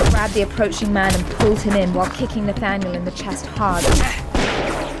 Senshin grabbed the approaching man and pulled him in while kicking Nathaniel in the chest hard.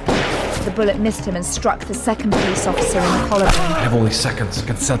 The bullet missed him and struck the second police officer in the collarbone. I have only seconds. I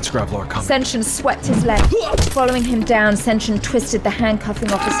can sense Gravlar coming. Senshin swept his leg. Following him down, Senshin twisted the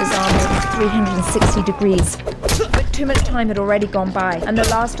handcuffing officer's arm over 360 degrees. But too much time had already gone by, and the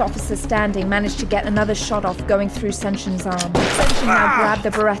last officer standing managed to get another shot off going through Senshin's arm. Senshin now grabbed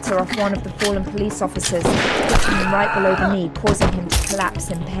the Beretta off one of the fallen police officers, hitting him right below the knee, causing him to collapse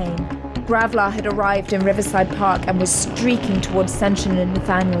in pain. Gravlar had arrived in Riverside Park and was streaking towards Senshin and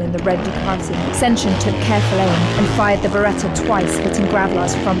Nathaniel in the red Ducati. Senshin took careful aim and fired the Beretta twice, hitting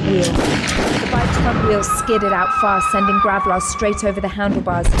Gravlar's front wheel. The bike's front wheel skidded out fast, sending Gravlar straight over the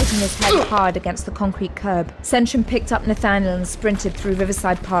handlebars, hitting his head hard against the concrete curb. Senshin picked up Nathaniel and sprinted through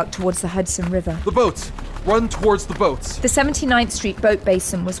Riverside Park towards the Hudson River. The boats! Run towards the boats! The 79th Street Boat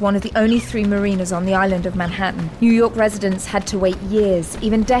Basin was one of the only 3 marinas on the island of Manhattan. New York residents had to wait years,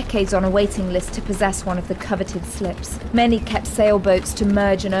 even decades on a waiting list to possess one of the coveted slips. Many kept sailboats to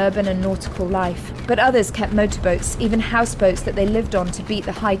merge an urban and nautical life, but others kept motorboats, even houseboats that they lived on to beat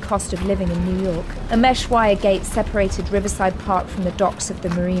the high cost of living in New York. A mesh wire gate separated Riverside Park from the docks of the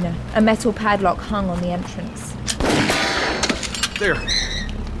marina. A metal padlock hung on the entrance. There!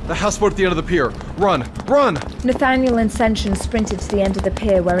 The houseboat at the end of the pier. Run! Run! Nathaniel and Senshin sprinted to the end of the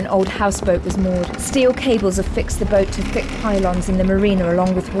pier where an old houseboat was moored. Steel cables affixed the boat to thick pylons in the marina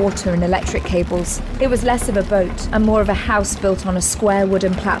along with water and electric cables. It was less of a boat and more of a house built on a square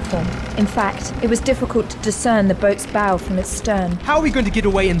wooden platform. In fact, it was difficult to discern the boat's bow from its stern. How are we going to get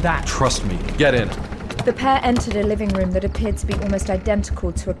away in that? Trust me. Get in. The pair entered a living room that appeared to be almost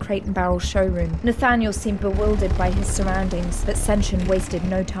identical to a Crate and Barrel showroom. Nathaniel seemed bewildered by his surroundings, but Senshin wasted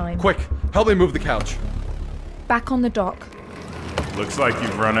no time. Quick, help me move the couch. Back on the dock. Looks like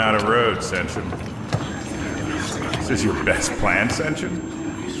you've run out of road, Senshin. Is this your best plan, Senshin?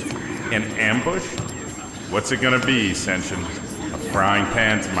 An ambush? What's it gonna be, Senshin? A frying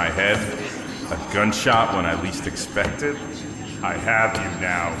pan to my head? A gunshot when I least expect it? I have you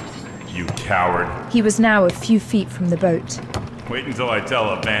now, you coward. He was now a few feet from the boat. Wait until I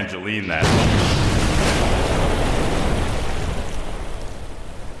tell Evangeline that.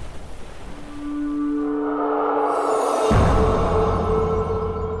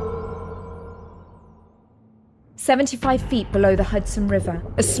 "75 feet below the Hudson River,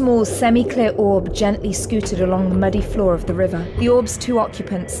 a small semi-clear orb gently scooted along the muddy floor of the river. The orb's 2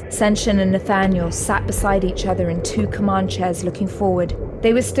 occupants, Senshin and Nathaniel, sat beside each other in 2 command chairs looking forward.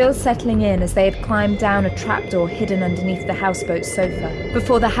 They were still settling in as they had climbed down a trapdoor hidden underneath the houseboat's sofa,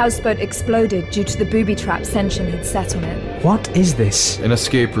 before the houseboat exploded due to the booby trap Senshin had set on it. What is this? An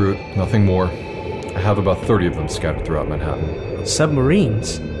escape route, nothing more. I have about 30 of them scattered throughout Manhattan.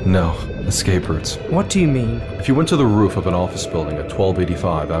 Submarines? No, escape routes. What do you mean? If you went to the roof of an office building at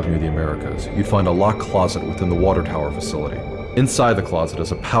 1285 Avenue of the Americas, you'd find a locked closet within the water tower facility. Inside the closet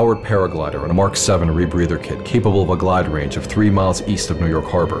is a powered paraglider and a Mark 7 rebreather kit capable of a glide range of 3 miles east of New York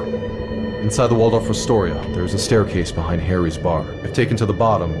Harbor. Inside the Waldorf Astoria, there is a staircase behind Harry's bar. If taken to the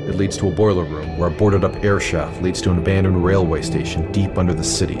bottom, it leads to a boiler room where a boarded-up air shaft leads to an abandoned railway station deep under the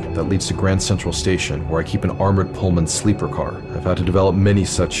city that leads to Grand Central Station, where I keep an armored Pullman sleeper car. I've had to develop many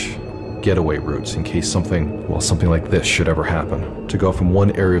such getaway routes in case something like this should ever happen, to go from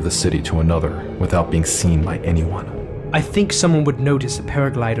one area of the city to another without being seen by anyone. I think someone would notice a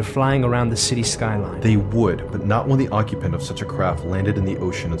paraglider flying around the city skyline. They would, but not when the occupant of such a craft landed in the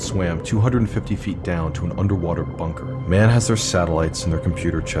ocean and swam 250 feet down to an underwater bunker. Man has their satellites and their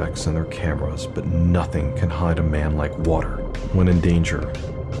computer checks and their cameras, but nothing can hide a man like water. When in danger,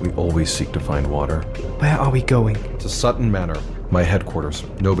 we always seek to find water. Where are we going? To Sutton Manor, my headquarters.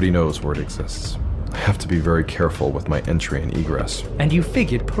 Nobody knows where it exists. I have to be very careful with my entry and egress. And you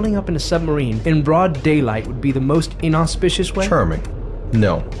figured pulling up in a submarine in broad daylight would be the most inauspicious way? Charming.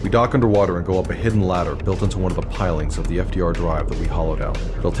 No, we dock underwater and go up a hidden ladder built into one of the pilings of the FDR drive that we hollowed out.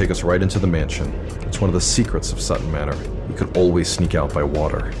 It'll take us right into the mansion. It's one of the secrets of Sutton Manor. We could always sneak out by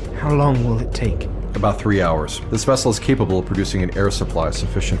water. How long will it take? About 3 hours. This vessel is capable of producing an air supply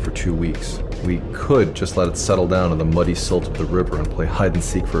sufficient for 2 weeks. We could just let it settle down in the muddy silt of the river and play hide and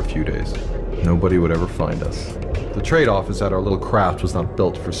seek for a few days. Nobody would ever find us. The trade-off is that our little craft was not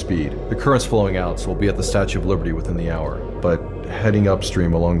built for speed. The current's flowing out, so we'll be at the Statue of Liberty within the hour. But heading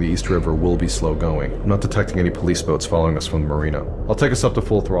upstream along the East River will be slow going. I'm not detecting any police boats following us from the marina. I'll take us up to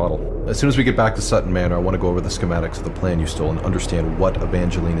full throttle. As soon as we get back to Sutton Manor, I want to go over the schematics of the plan you stole and understand what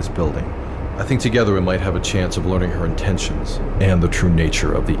Evangeline is building. I think together we might have a chance of learning her intentions and the true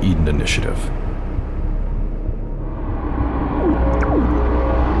nature of the Eden Initiative.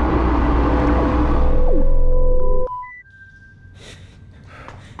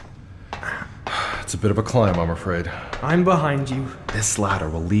 It's a bit of a climb, I'm afraid. I'm behind you. This ladder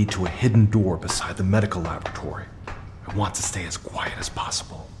will lead to a hidden door beside the medical laboratory. I want to stay as quiet as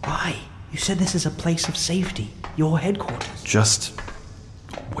possible. Why? You said this is a place of safety. Your headquarters. Just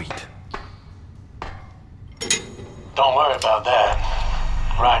wait. Don't worry about that.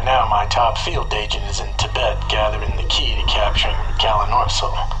 Right now, my top field agent is in Tibet gathering the key to capturing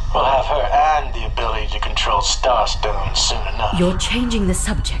Galanorso. We'll have her and the ability to control Starstone soon enough. You're changing the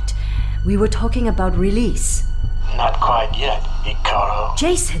subject. We were talking about release. Not quite yet, Icaro.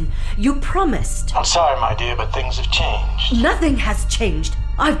 Jason, you promised. I'm sorry, my dear, but things have changed. Nothing has changed.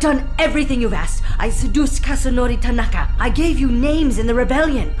 I've done everything you've asked. I seduced Kasunori Tanaka. I gave you names in the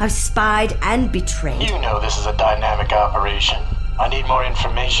rebellion. I've spied and betrayed. You know this is a dynamic operation. I need more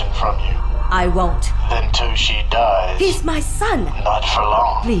information from you. I won't. Then Toshi dies. He's my son. Not for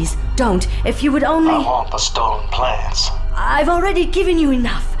long. Please, don't. If you would only... I want the stolen plans. I've already given you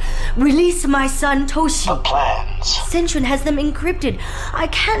enough. Release my son, Toshi. The plans? Sentron has them encrypted. I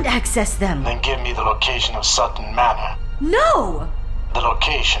can't access them. Then give me the location of Sutton Manor. No! The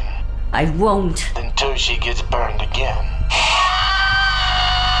location. I won't. Then Toshi gets burned again.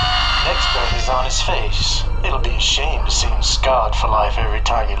 Next burn is on his face. It'll be a shame to see him scarred for life every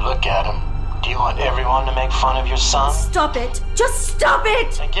time you look at him. Do you want everyone to make fun of your son? Stop it! Just stop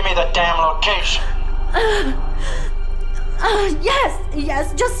it! Then give me the damn location.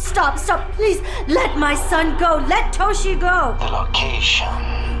 Yes, just stop, please. Let my son go. Let Toshi go. The location.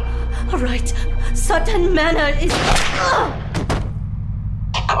 All right, Sutton Manor is...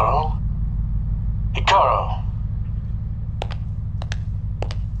 Icaro? Icaro?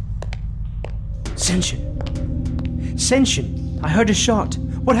 Senshin, I heard a shot.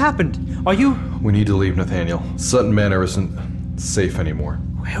 What happened? Are you... We need to leave, Nathaniel. Sutton Manor isn't safe anymore.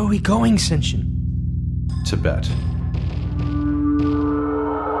 Where are we going, Senshin? Tibet.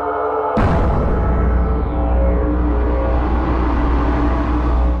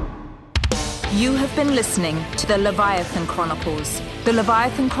 You have been listening to the Leviathan Chronicles. The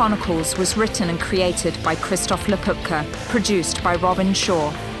Leviathan Chronicles was written and created by Krzysztof Lepupka, produced by Robin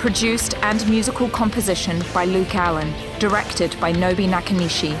Shaw, produced and musical composition by Luke Allen, directed by Nobi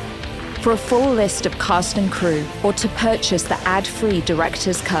Nakanishi. For a full list of cast and crew, or to purchase the ad-free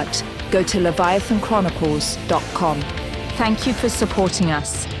director's cut, go to leviathanchronicles.com. Thank you for supporting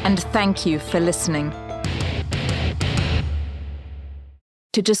us, and thank you for listening.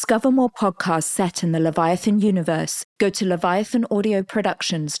 To discover more podcasts set in the Leviathan universe, go to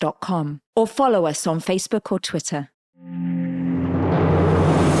leviathanaudioproductions.com or follow us on Facebook or Twitter.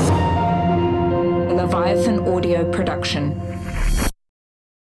 Leviathan Audio Production.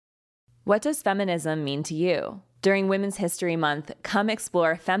 What does feminism mean to you? During Women's History Month, come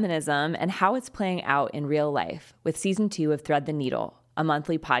explore feminism and how it's playing out in real life with Season 2 of Thread the Needle, a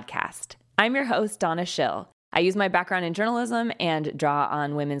monthly podcast. I'm your host, Donna Schill. I use my background in journalism and draw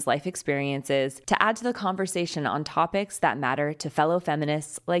on women's life experiences to add to the conversation on topics that matter to fellow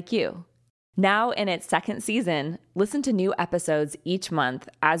feminists like you. Now in its second season, listen to new episodes each month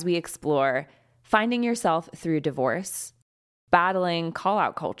as we explore finding yourself through divorce, battling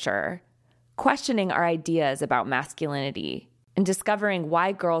call-out culture, questioning our ideas about masculinity, and discovering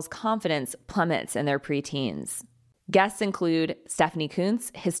why girls' confidence plummets in their preteens. Guests include Stephanie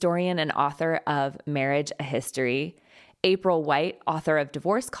Kuntz, historian and author of Marriage, a History, April White, author of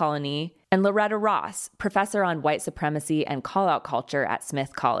Divorce Colony, and Loretta Ross, professor on white supremacy and call-out culture at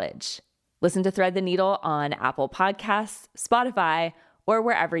Smith College. Listen to Thread the Needle on Apple Podcasts, Spotify, or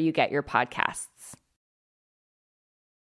wherever you get your podcasts.